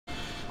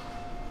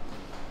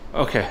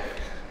Okay.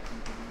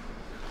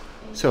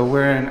 So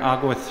we're in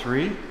Agua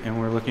 3 and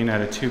we're looking at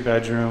a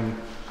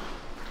 2-bedroom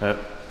that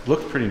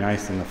looked pretty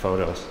nice in the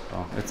photos.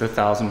 So it's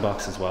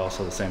 $1,000 as well,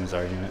 so the same as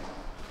our unit.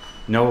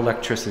 No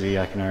electricity,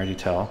 I can already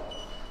tell.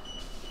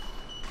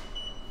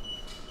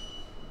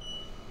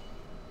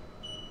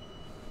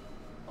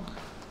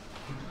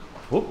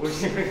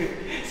 Whoops.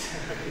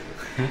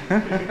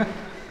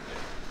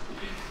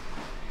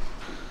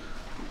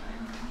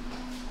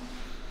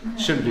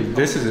 Should be.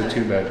 This is a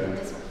 2-bedroom.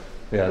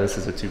 Yeah, this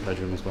is a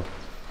 2-bedroom as well.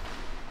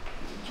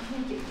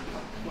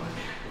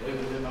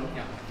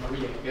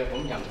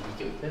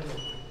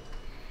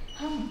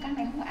 Không, căn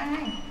này không có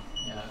ai.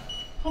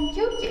 Hôm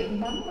trước chị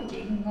bấm của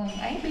chị ngồi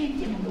ấy pin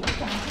chị mình đủ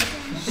tròn.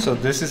 So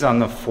this is on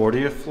the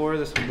 40th floor.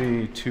 This would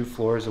be 2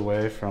 floors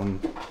away from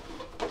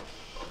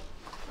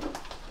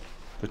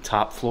the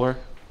top floor.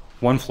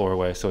 1 floor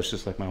away, so it's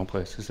just like my own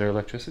place. Is there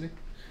electricity?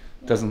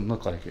 Doesn't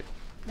look like it.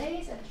 There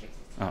is electricity.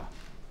 Oh.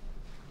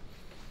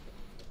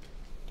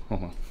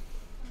 Hold on.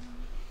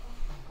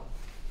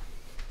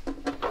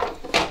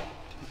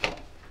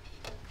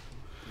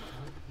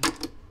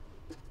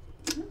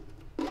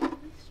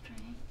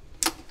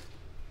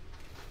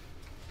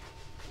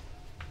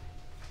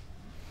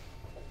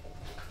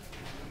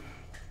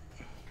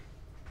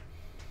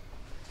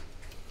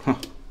 Huh.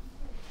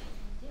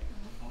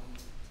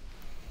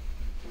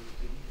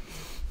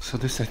 So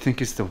this, I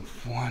think, is the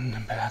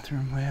 1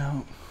 bathroom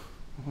layout,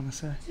 I want to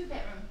say. 2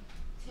 bedroom,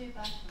 2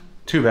 bathroom.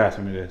 2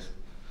 bathroom it is.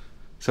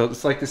 So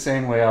it's like the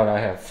same layout I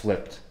have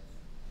flipped.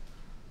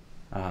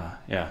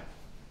 Yeah.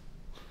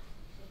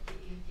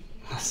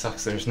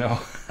 Sucks there's no.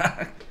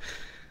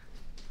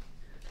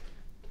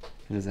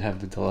 Does it have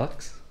the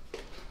deluxe?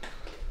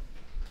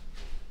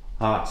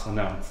 Ah, so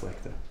now it's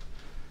like the.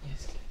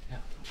 Yes, yeah,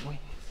 wait.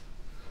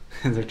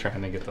 They're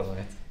trying to get the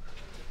lights.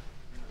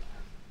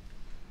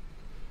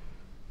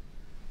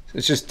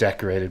 It's just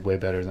decorated way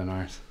better than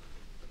ours.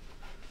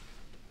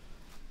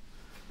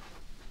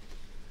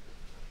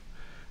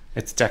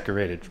 It's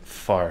decorated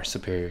far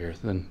superior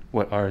than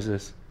what ours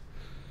is.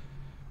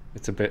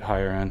 It's a bit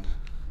higher end.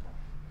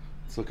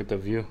 Let's look at the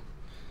view.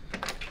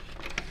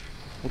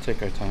 We'll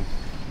take our time.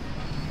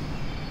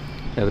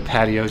 Yeah, the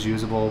patio's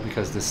usable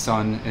because the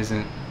sun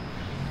isn't,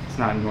 it's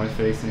not north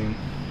facing.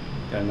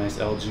 Got a nice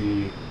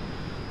LG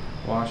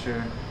washer.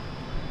 I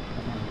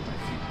don't know if my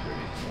feet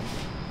dirty,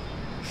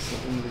 so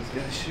slip into these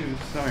guys' shoes.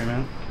 Sorry,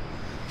 man.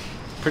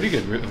 Pretty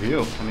good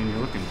view. I mean, you're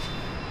looking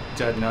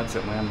dead nuts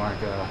at landmark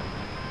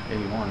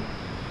 81,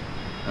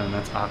 and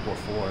that's Aqua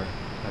 4.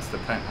 That's the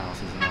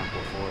penthouses in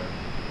Aqua 4.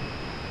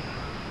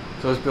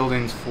 So this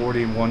building's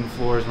 41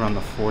 floors. We're on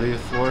the 40th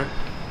floor.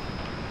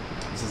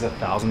 This is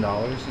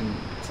 $1,000, and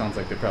it sounds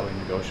like they're probably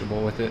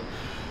negotiable with it.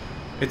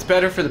 It's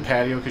better for the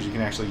patio because you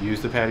can actually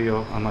use the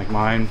patio. Unlike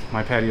mine,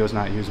 my patio is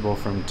not usable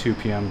from 2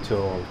 p.m.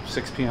 till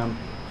 6 p.m.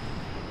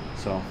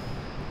 So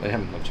they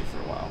haven't lived here for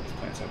a while. These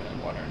plants haven't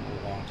had water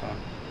in a long time.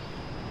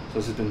 So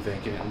this has been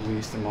vacant at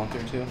least a month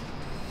or 2.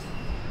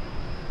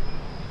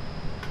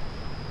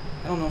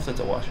 I don't know if that's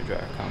a washer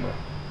dryer combo.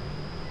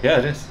 Yeah,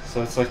 it is.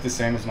 So it's like the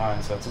same as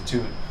mine. So it's a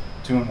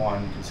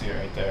 2-in-1. You can see it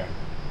right there.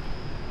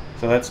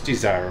 So that's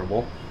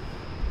desirable.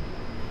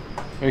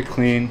 Very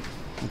clean.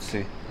 Let's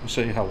see. I'll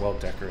show you how well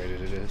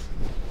decorated it is.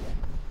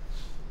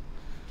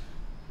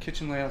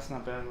 Kitchen layout's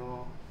not bad at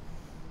all.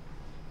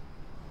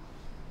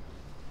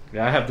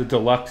 Yeah, I have the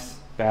deluxe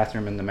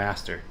bathroom in the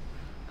master.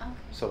 Okay.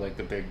 So like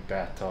the big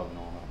bathtub and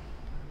all that.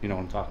 You know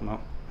what I'm talking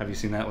about? Have you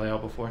seen that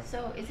layout before?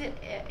 So is it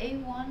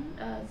A1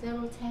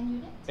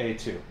 010 unit?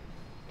 A2.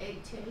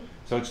 A2.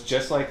 So it's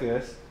just like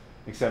this,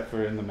 except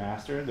for in the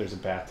master, there's a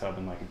bathtub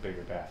and like a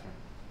bigger bathroom.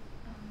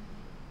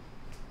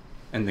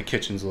 And the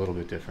kitchen's a little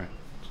bit different.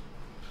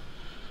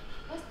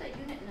 What's the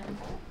unit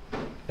number?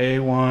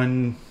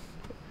 A1,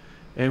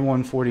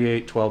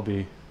 A148 12B.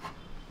 12B.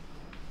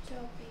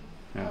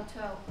 Yeah. Oh,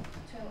 12.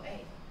 12A.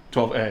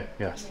 12A,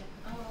 yes.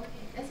 Yeah. Oh, okay.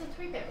 That's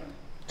a 3-bedroom.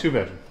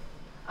 2-bedroom.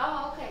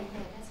 Oh, okay.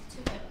 Yeah, that's a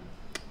 2-bedroom.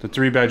 The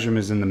 3-bedroom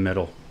is in the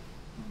middle.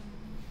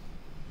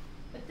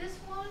 But this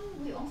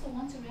one, we also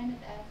want to rent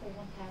it out for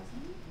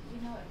 1,000.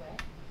 You know it,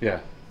 right? Yeah.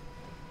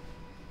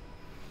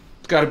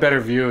 It's got a better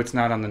view. It's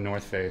not on the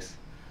north face.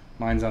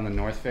 Mine's on the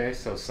north face,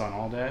 so sun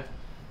all day.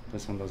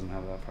 This one doesn't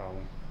have that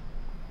problem.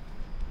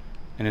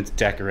 And it's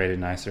decorated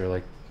nicer.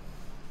 Like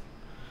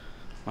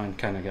mine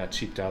kind of got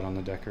cheaped out on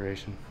the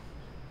decoration.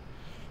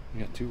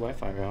 We got 2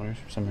 Wi-Fi routers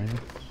for some reason.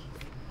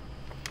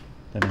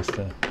 That must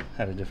have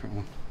had a different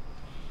one.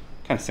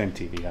 Kind of same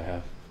TV I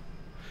have.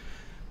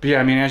 But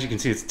yeah, I mean, as you can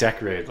see, it's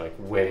decorated like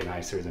way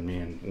nicer than me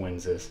and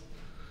Wynn's is.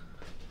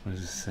 What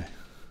does this say?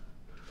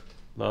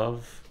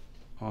 Love,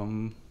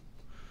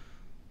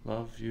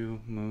 love you,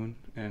 moon,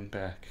 and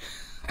back.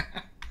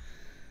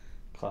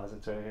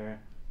 Closets right here.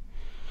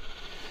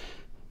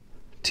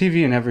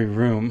 TV in every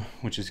room,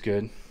 which is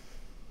good.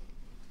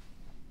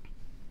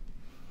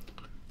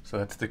 So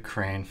that's the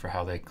crane for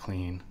how they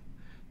clean.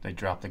 They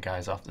drop the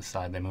guys off the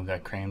side. They move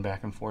that crane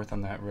back and forth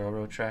on that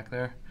railroad track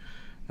there.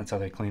 That's how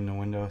they clean the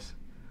windows.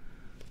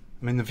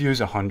 I mean, the view's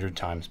 100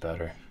 times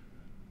better.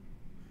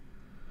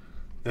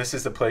 This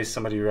is the place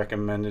somebody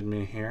recommended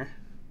me here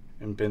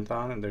in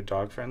Binthon, and they're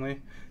dog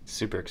friendly. It's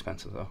super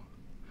expensive though.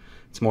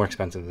 It's more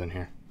expensive than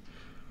here.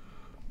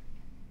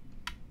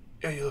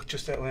 Yeah, you look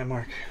just at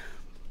Landmark.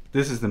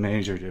 This is the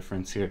major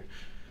difference here,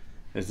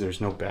 is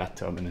there's no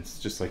bathtub and it's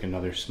just like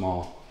another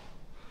small,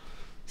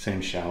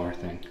 same shower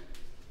thing.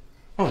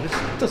 Oh, it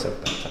does have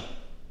a bathtub,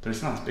 but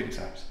it's not as big as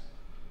ours.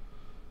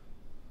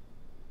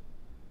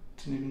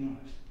 Didn't even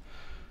notice.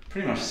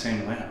 Pretty much the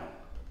same layout,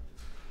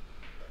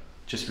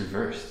 just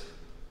reversed.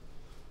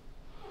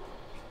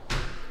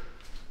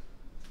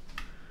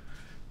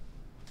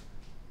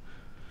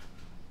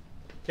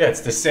 Yeah,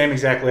 it's the same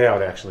exact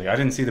layout actually. I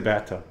didn't see the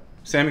bathtub.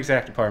 Same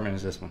exact apartment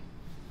as this one.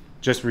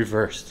 Just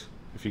reversed,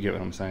 if you get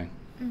what I'm saying.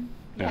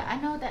 Yeah, I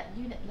know that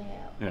unit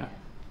layout. Yeah.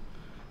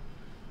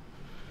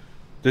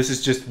 This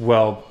is just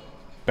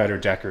better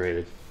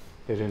decorated.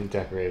 They didn't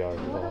decorate ours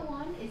at The other all.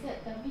 one, is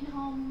it the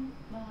Vinhome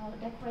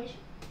decoration?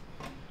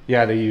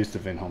 Yeah, they used the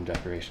Vinhome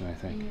decoration, I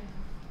think. Yeah.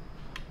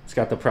 It's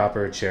got the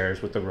proper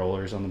chairs with the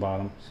rollers on the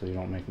bottom, so you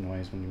don't make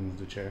noise when you move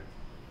the chair.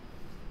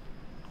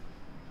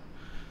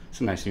 It's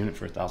a nice unit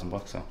for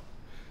 $1,000 though.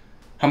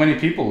 How many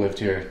people lived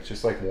here?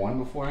 Just like one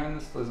beforehand?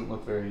 This doesn't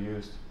look very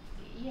used.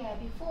 Yeah,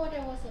 before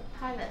there was a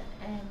pilot,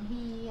 and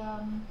he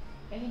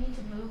needed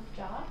to move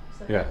job,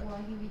 so Yeah.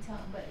 he returned,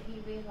 but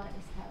he really liked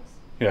his house.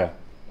 Yeah.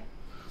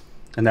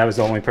 And that was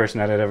the only person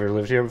that had ever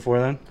lived here before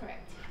then? Correct.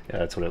 Yeah,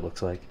 that's what it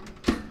looks like.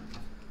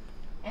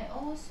 And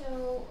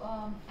also,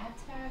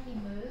 after he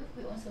moved,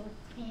 we also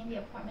cleaned the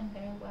apartment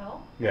very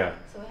well. Yeah.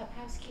 So we have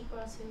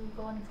housekeepers who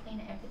go and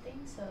clean everything,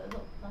 so it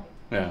looked like.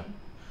 Yeah.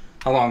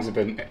 How long has it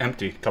been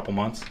empty? A couple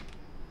months?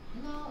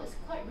 No, it's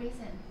quite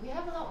recent. We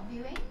have a lot of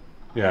viewing.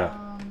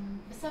 Yeah.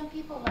 Some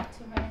people like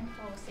to rent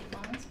for 6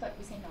 months, but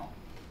we say no.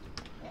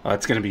 Oh,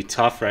 it's going to be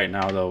tough right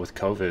now though with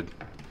COVID.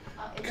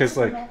 It 'Cause,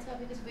 doesn't like- matter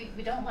because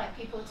we don't like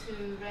people to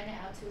rent it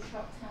out too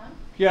short time.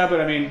 Yeah,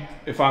 but I mean,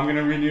 if I'm going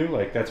to renew,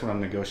 like that's what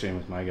I'm negotiating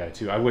with my guy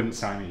too. I wouldn't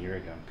sign a year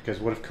again because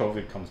what if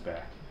COVID comes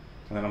back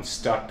and then I'm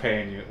stuck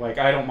paying you? Like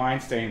I don't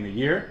mind staying the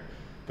year,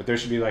 but there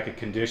should be like a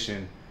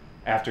condition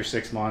after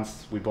 6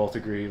 months, we both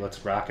agree,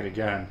 let's rock it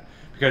again.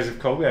 Because if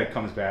COVID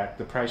comes back,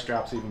 the price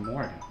drops even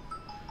more again.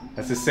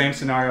 That's the same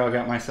scenario I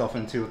got myself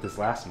into with this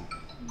last one.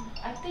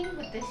 I think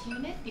with this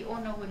unit, the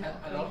owner would not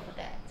agree for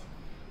that.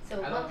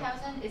 So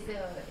 1,000 is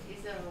a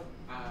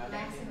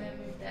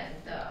maximum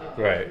that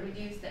Right.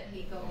 reduce that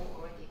he go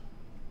already.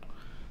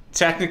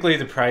 Technically,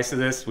 the price of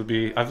this would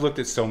be, I've looked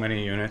at so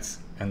many units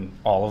and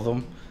all of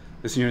them,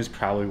 this unit's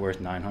probably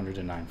worth $900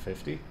 to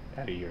 $950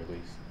 at a year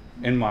lease,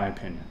 in my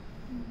opinion.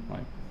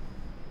 Like,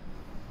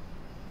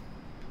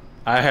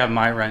 I have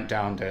my rent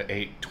down to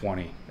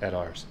 $820 at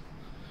ours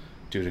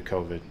due to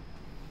COVID.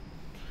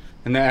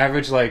 And the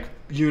average like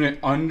unit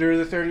under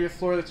the 30th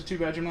floor that's a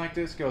 2-bedroom like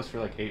this goes for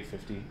like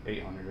 $850,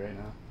 $800 right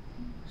now.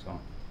 So,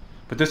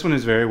 but this one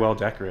is very well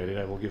decorated.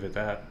 I will give it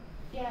that.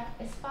 Yeah,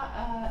 it's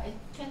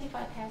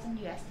 25,000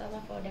 US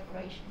dollar for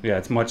decoration. Yeah,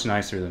 it's much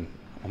nicer than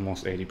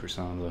almost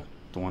 80% of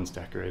the ones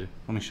decorated.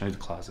 Let me show you the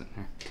closet in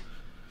here.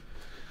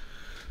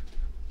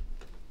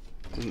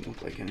 Doesn't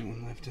look like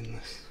anyone lived in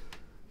this.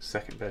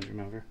 Second bedroom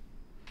ever.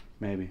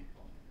 Maybe.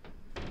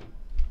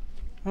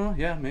 Oh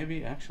yeah,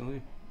 maybe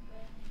actually.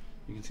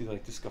 You can see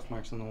like the scuff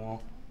marks on the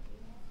wall.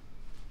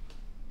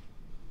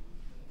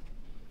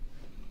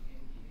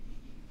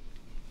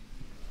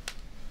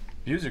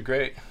 Views are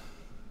great.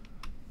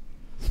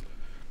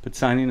 But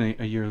signing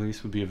a year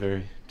lease would be a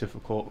very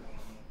difficult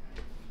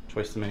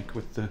choice to make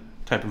with the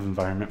type of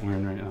environment we're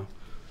in right now.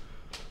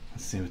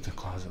 Let's see what the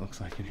closet looks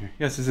like in here.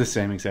 Yes, it's the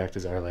same exact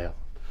as our layout.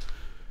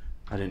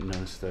 I didn't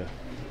notice that.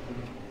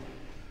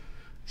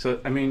 So,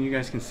 I mean, you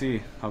guys can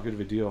see how good of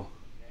a deal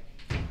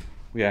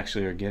we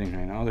actually are getting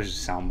right now. There's a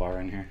sound bar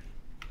in here.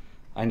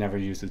 I never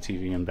use the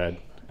TV in bed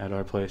at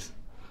our place,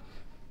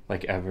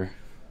 like ever.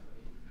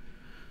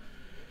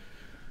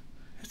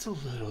 It's a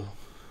little,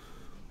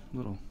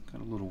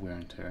 got a little wear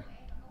and tear,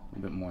 a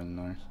little bit more than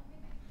ours.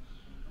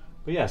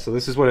 But yeah, so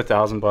this is what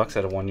 $1,000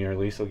 at a 1-year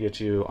lease will get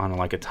you on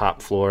like a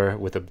top floor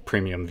with a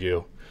premium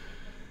view.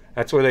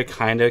 That's where they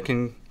kind of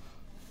can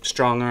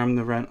strong arm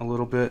the rent a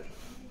little bit.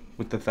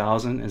 With the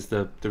 1,000 is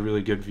the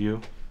really good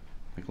view.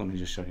 Like, let me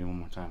just show you one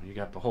more time. You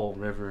got the whole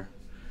river.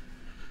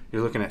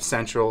 You're looking at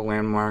Central,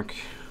 Landmark.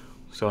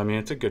 So, I mean,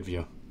 it's a good view.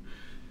 All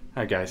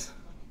right, guys.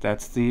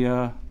 That's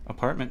the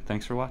apartment.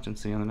 Thanks for watching.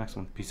 See you on the next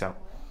one. Peace out.